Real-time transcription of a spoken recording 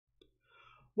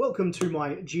Welcome to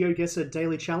my Geoguessr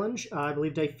daily challenge. I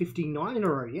believe day 59 in a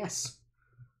row, yes.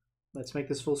 Let's make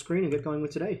this full screen and get going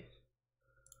with today.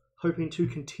 Hoping to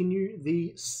continue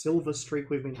the silver streak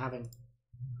we've been having.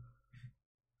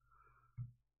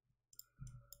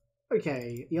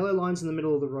 Okay, yellow line's in the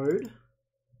middle of the road.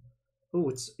 Oh,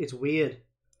 it's weird.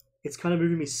 It's kind of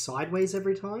moving me sideways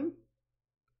every time.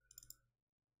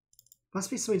 Must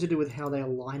be something to do with how they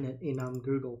align it in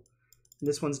Google. And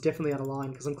this one's definitely out of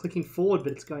line because I'm clicking forward,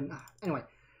 but it's going... Anyway,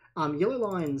 yellow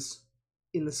lines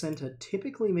in the center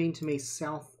typically mean to me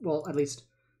south, well, at least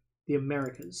the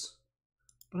Americas.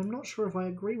 But I'm not sure if I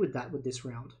agree with that with this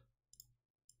round.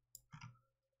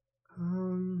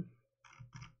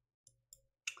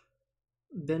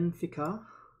 Benfica.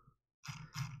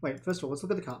 Wait, first of all, let's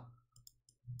look at the car.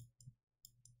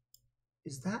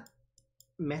 Is that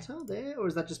Meta there, or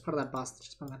is that just part of that bus? That's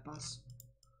just part of that bus.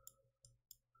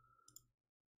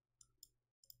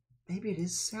 Maybe it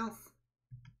is South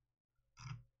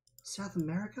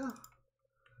America?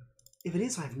 If it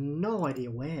is, I have no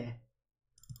idea where.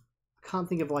 I can't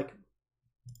think of like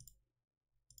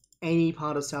any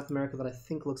part of South America that I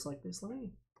think looks like this. Let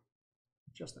me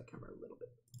adjust that camera a little bit.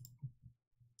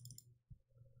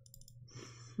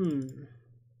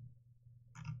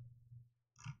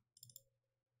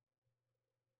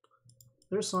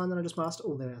 There's a sign that I just passed.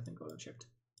 Oh, there, I think I checked.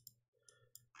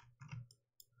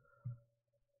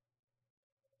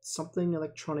 Something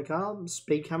electronic.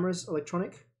 Speed cameras,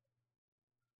 electronic.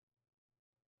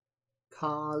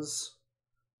 Cars,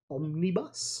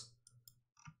 omnibus.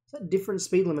 Is that different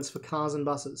speed limits for cars and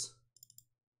buses?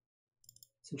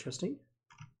 It's interesting.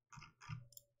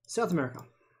 South America.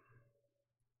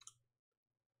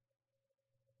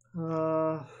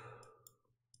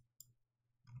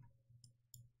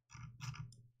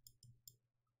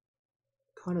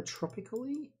 Kind of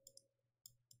tropically?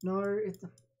 No,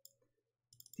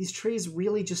 these trees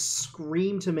really just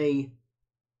scream to me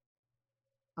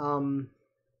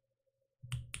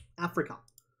Africa.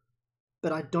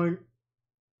 But I don't...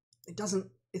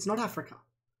 It's not Africa.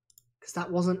 Because that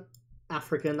wasn't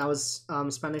African, that was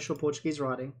Spanish or Portuguese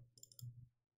writing.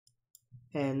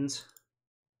 And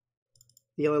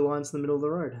the yellow line's in the middle of the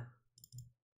road.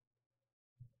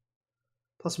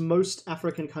 Plus, most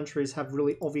African countries have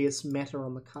really obvious meta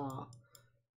on the car.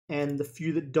 And the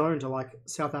few that don't are like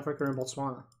South Africa and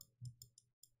Botswana.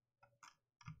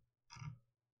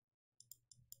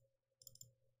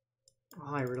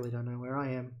 I really don't know where I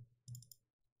am.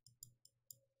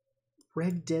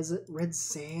 Red desert, red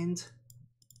sand.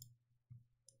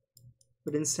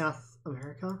 But in South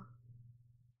America?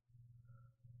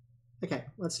 Okay,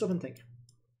 let's stop and think.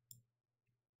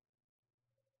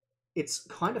 It's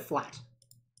kind of flat.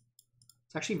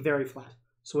 It's actually very flat.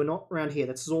 So we're not around here.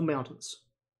 This is all mountains.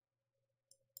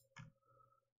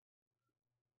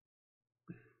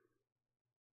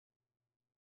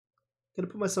 I'm going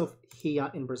to put myself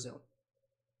here in Brazil.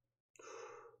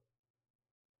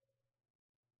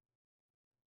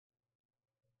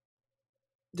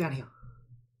 Down here.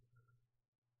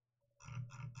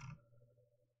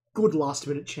 Good last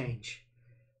minute change.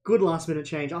 Good last minute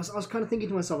change. I was kind of thinking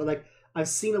to myself, like, I've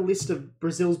seen a list of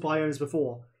Brazil's biomes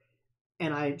before,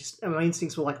 and my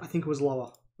instincts were like, I think it was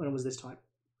lower when it was this time.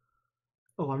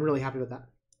 Oh, I'm really happy with that.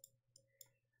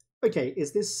 Okay,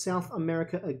 is this South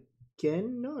America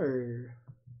again? No.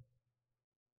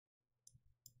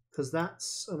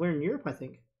 Because we're in Europe, I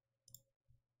think.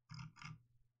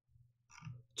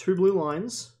 Two blue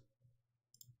lines.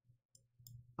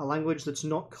 A language that's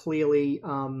not clearly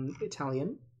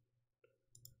Italian.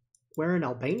 We're in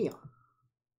Albania.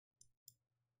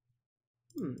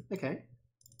 Okay.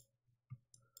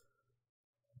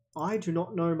 I do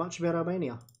not know much about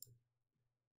Albania.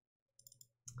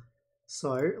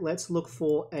 So let's look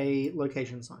for a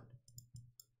location sign.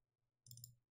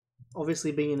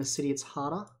 Obviously, being in a city, it's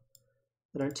harder.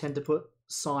 They don't tend to put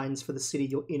signs for the city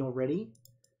you're in already.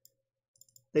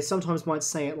 They sometimes might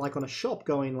say it like on a shop,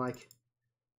 going like,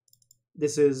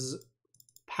 this is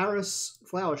Paris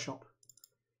flower shop.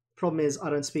 Problem is, I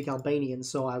don't speak Albanian,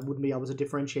 so I wouldn't be able to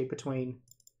differentiate between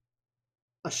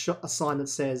a sign that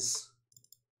says,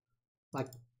 like,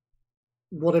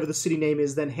 whatever the city name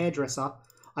is, then hairdresser.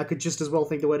 I could just as well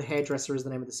think the word hairdresser is the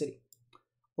name of the city.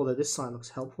 Although this sign looks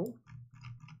helpful.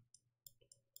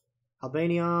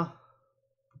 Albania.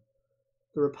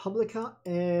 The Republica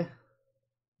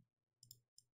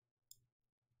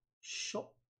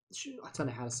Shop. I don't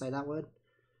know how to say that word.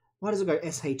 Why does it go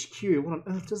SHQ? What on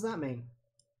earth does that mean?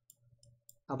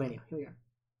 Albania. Here we go.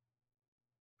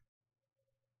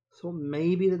 So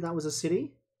maybe that was a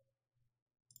city?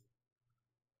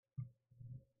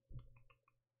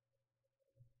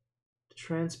 The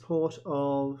transport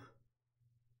of...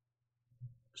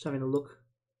 Just having a look.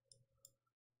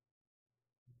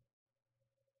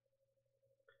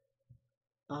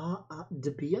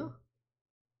 Dibia?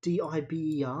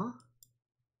 D-I-B-E-R?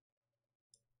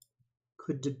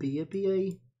 Could Dibia be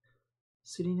a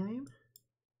city name?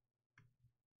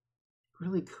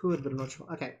 Really could, but I'm not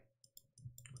sure. Okay.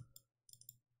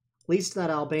 At least that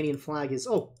Albanian flag is...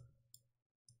 Oh!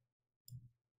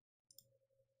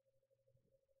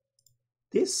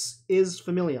 This is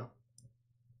familiar.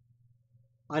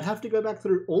 I'd have to go back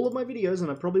through all of my videos and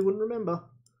I probably wouldn't remember.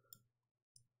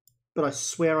 But I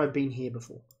swear I've been here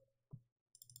before.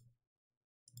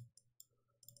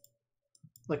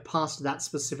 Like past that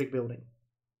specific building.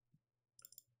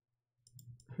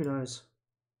 Who knows?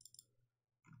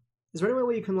 Is there anywhere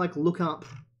where you can like look up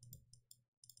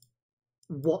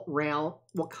what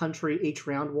country each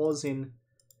round was in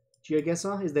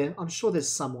Geoguessr? Is there? I'm sure there's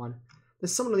someone.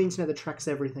 There's someone on the internet that tracks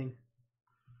everything.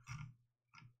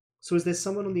 So is there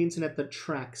someone on the internet that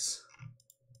tracks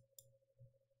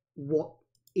what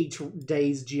each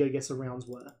day's Geoguessr rounds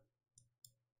were?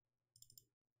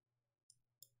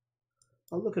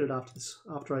 I'll look at it after this,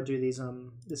 after I do these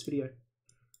this video.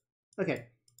 Okay.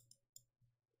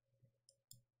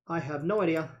 I have no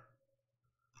idea.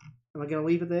 Am I going to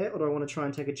leave it there, or do I want to try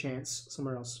and take a chance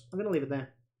somewhere else? I'm going to leave it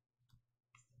there.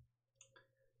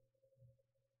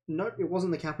 Nope, it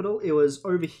wasn't the capital. It was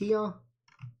over here,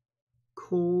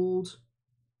 called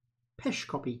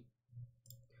Peshkopi.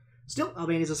 Still,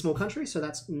 Albania is a small country, so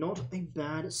that's not a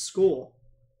bad score.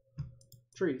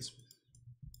 Trees.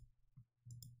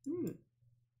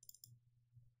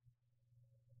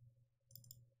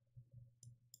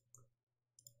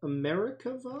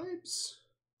 America vibes?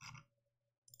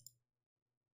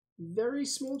 Very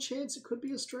small chance it could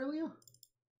be Australia?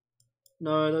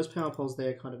 No, those power poles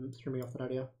there kind of threw me off that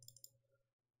idea.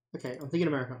 Okay, I'm thinking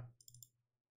America.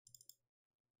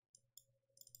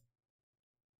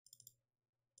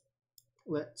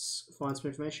 Let's find some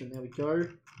information. There we go.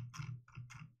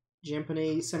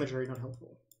 Jampani Cemetery, not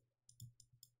helpful.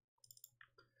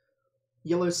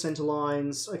 Yellow center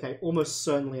lines. Okay, almost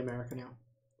certainly America now.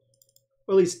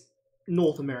 Or at least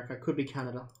North America. Could be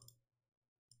Canada.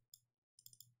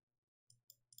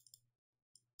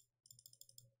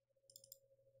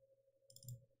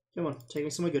 Come on, take me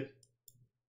somewhere good.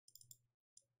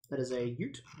 That is a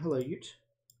Ute. Hello, Ute.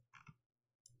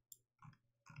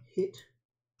 Hit.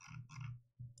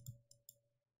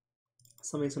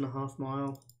 Something's in a half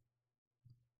mile.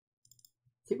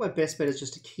 I think my best bet is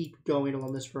just to keep going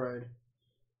along this road.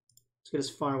 Let's get as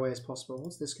far away as possible.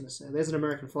 What's this going to say? There's an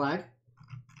American flag.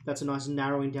 That's a nice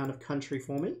narrowing down of country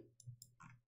for me.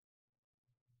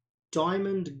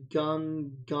 Diamond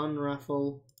gun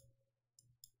raffle.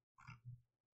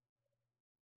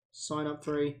 Sign up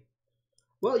free.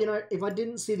 Well, you know, if I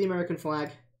didn't see the American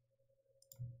flag,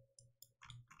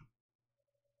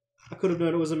 I could have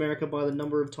known it was America by the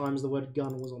number of times the word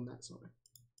gun was on that sign.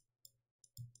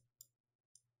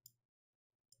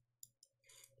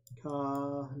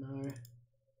 Car, no.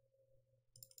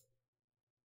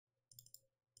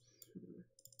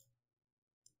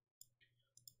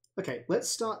 Okay, let's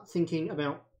start thinking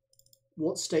about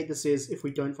what state this is if we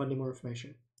don't find any more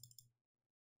information.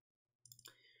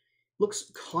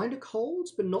 Looks kind of cold,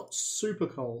 but not super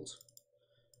cold.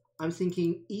 I'm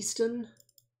thinking eastern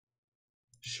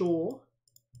shore.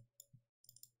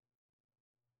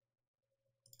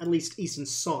 At least eastern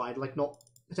side, like not,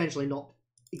 potentially not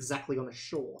exactly on a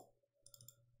shore.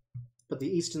 But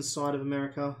the eastern side of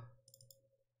America.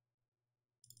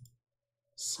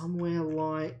 Somewhere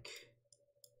like...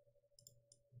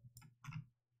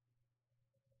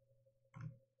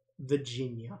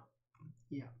 Virginia.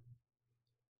 Yeah.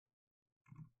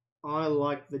 I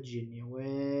like Virginia.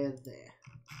 We're there.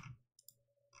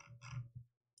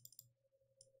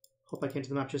 Hop back into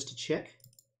the map just to check.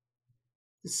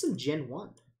 This is some Gen 1.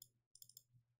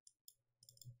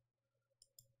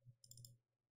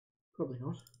 Probably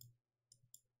not.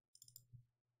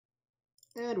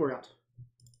 And we're out.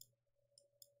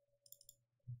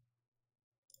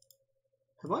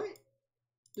 Have I?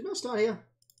 Didn't I start here?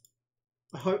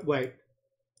 I hope. Wait.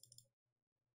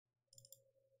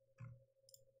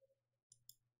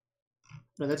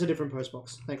 No, that's a different post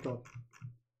box. Thank God.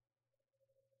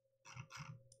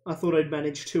 I thought I'd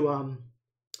managed to,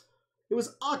 It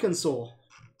was Arkansas.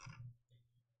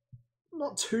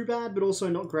 Not too bad, but also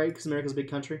not great, because America's a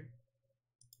big country.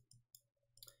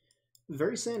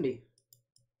 Very sandy.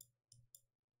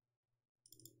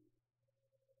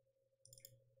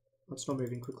 It's not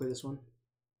moving quickly, this one.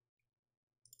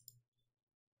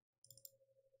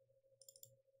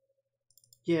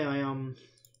 Yeah,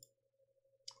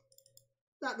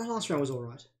 That last round was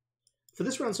alright. For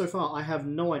this round so far, I have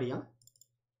no idea.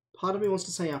 Part of me wants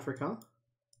to say Africa.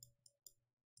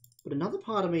 But another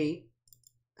part of me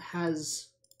has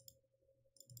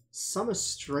some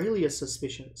Australia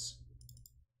suspicions.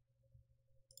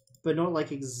 But not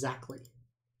like exactly.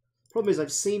 Problem is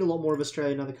I've seen a lot more of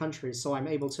Australia in other countries, so I'm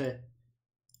able to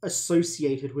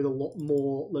associate it with a lot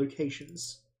more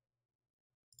locations.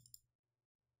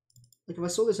 Like if I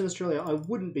saw this in Australia, I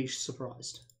wouldn't be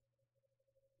surprised.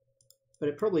 But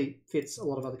it probably fits a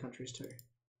lot of other countries too.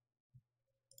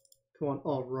 Come on.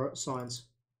 Oh, signs.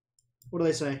 What do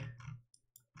they say?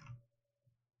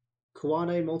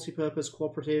 Kuane, multipurpose,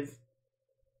 cooperative.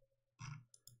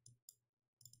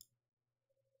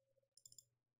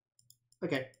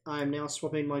 Okay, I am now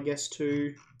swapping my guess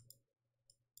to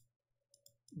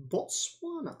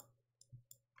Botswana.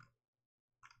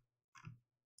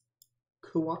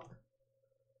 Kuadwane.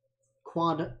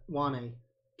 Kuad Wane.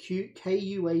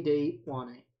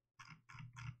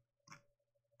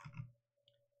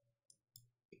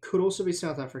 It could also be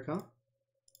South Africa.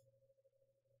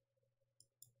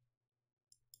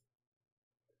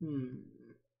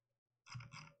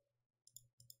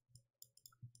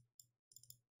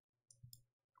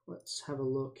 Let's have a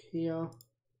look here.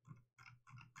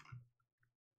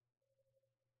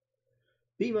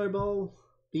 Be mobile,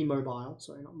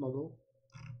 sorry, not mobile.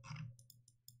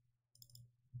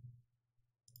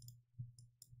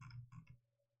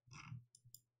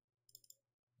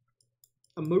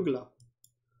 A mogula.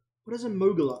 What is a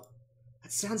mogula?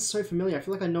 That sounds so familiar. I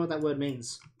feel like I know what that word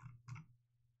means.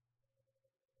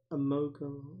 A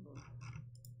mogula.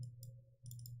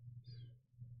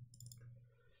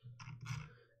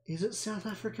 Is it South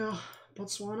Africa?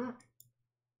 Botswana?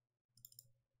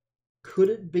 Could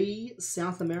it be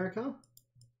South America?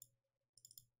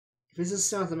 If this is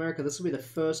South America, this will be the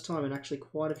first time in actually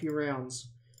quite a few rounds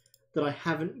that I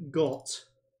haven't got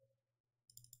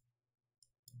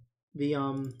the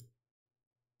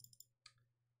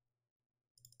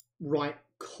right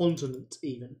continent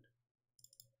even.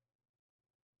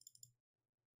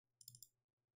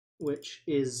 Which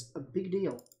is a big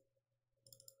deal.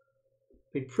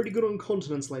 Been pretty good on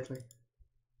continents lately.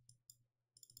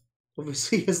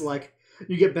 Obviously, as like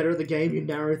you get better at the game, you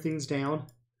narrow things down.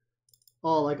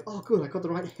 Oh, like, oh good, I got the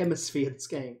right hemisphere this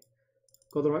game.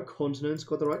 Got the right continent,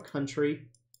 got the right country.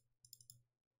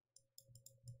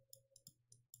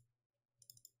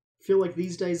 Feel like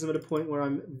these days I'm at a point where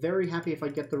I'm very happy if I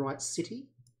get the right city.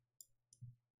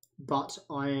 But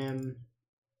I am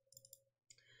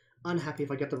unhappy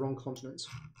if I get the wrong continent.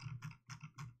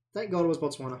 Thank God it was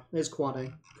Botswana. There's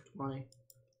Kuane.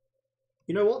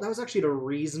 You know what? That was actually at a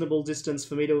reasonable distance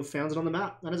for me to have found it on the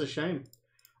map. That is a shame.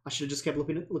 I should have just kept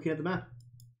looking at the map.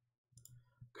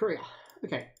 Korea.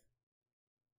 Okay.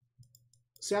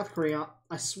 South Korea.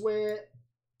 I swear,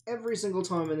 every single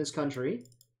time I'm in this country,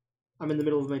 I'm in the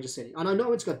middle of a major city. And I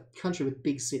know it's got a country with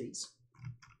big cities.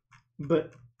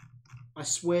 But I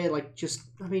swear, like, just...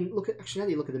 I mean, look at... Actually, now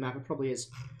that you look at the map, it probably is.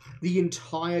 The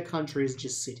entire country is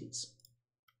just cities.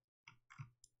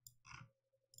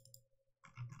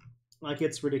 Like,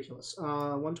 it's ridiculous.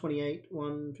 128,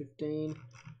 115...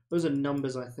 Those are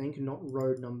numbers, I think, not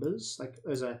road numbers. Like,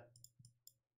 those are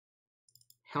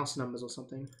house numbers or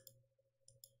something.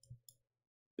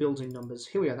 Building numbers.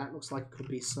 Here we are. That looks like it could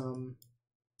be some...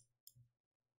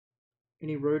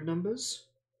 Any road numbers?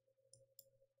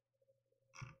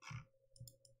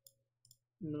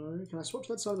 No. Can I swap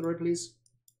to that side of the road, please?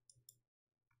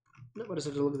 Nope, I just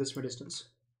have to look at this from a distance.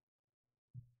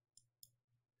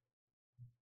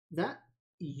 That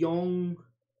Yong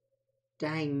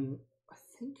Dang, I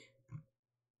think.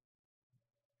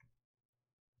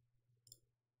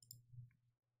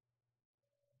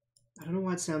 I don't know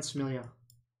why it sounds familiar.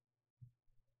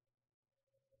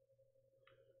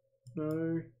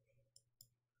 No.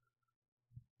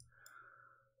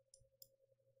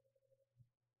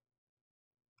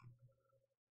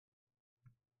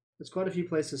 There's quite a few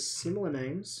places, similar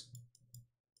names.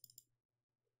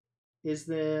 Is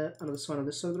there another sign on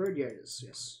this side of the road? Yeah, it is,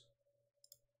 yes.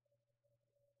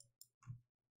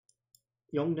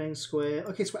 Yongdang Square.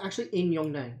 Okay, so we're actually in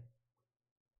Yongdang.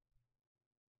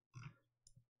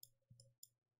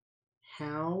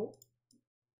 How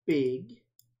big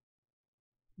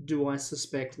do I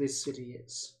suspect this city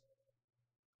is?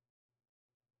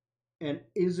 And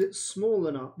is it small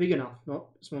enough, big enough, not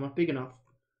small enough, big enough,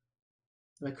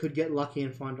 that I could get lucky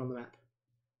and find it on the map?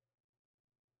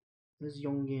 There's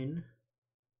Yongin.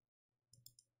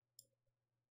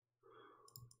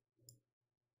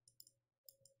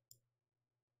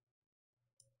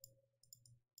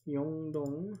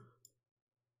 Yongdong.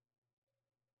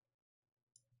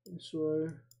 So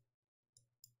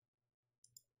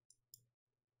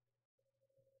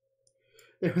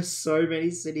there are so many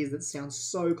cities that sound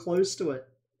so close to it.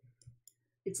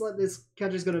 It's like this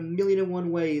country's got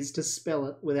 1,000,001 ways to spell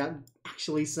it without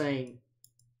actually saying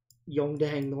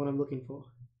Yongdang, the one I'm looking for.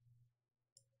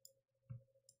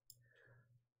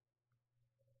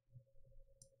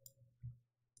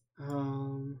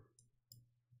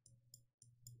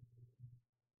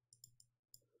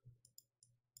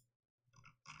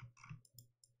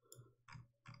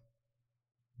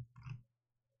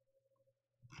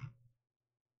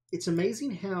 It's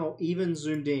amazing how even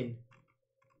zoomed in,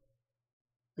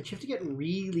 like you have to get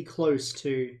really close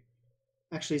to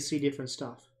actually see different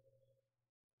stuff.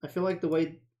 I feel like the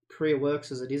way Korea works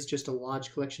is it is just a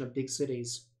large collection of big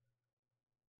cities.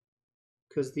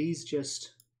 Because these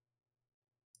just...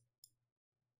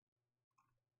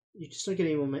 You just don't get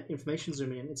any more information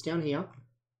zooming in. It's down here,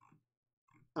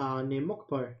 near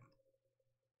Mokpo.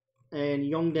 And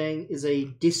Yongdang is a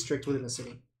district within the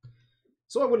city.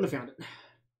 So I wouldn't have found it.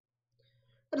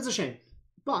 That is a shame.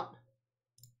 But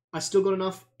I still got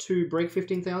enough to break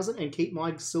 15,000 and keep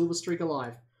my silver streak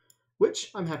alive,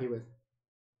 which I'm happy with.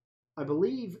 I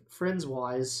believe,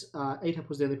 friends-wise, ATAP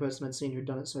was the only person I'd seen who'd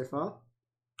done it so far.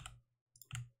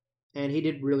 And he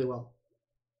did really well.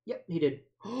 Yep, he did.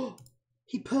 Oh,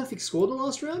 he perfect scored the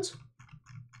last round?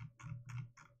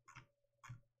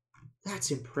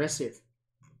 That's impressive.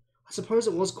 I suppose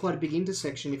it was quite a big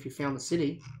intersection if you found the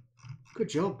city. Good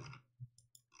job.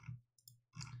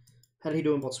 How did he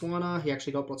do in Botswana? He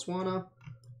actually got Botswana.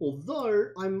 Although,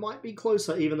 I might be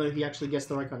closer even though he actually guessed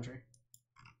the right country.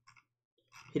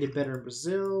 He did better in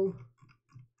Brazil.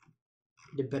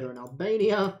 He did better in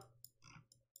Albania.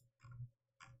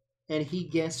 And he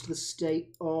guessed the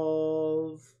state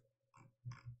of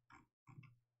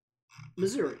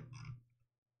Missouri.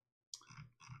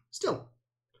 Still,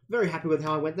 very happy with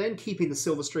how I went then, keeping the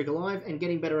silver streak alive and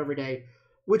getting better every day,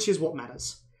 which is what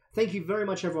matters. Thank you very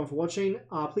much everyone for watching.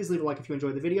 Please leave a like if you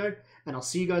enjoyed the video, and I'll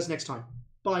see you guys next time.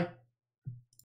 Bye.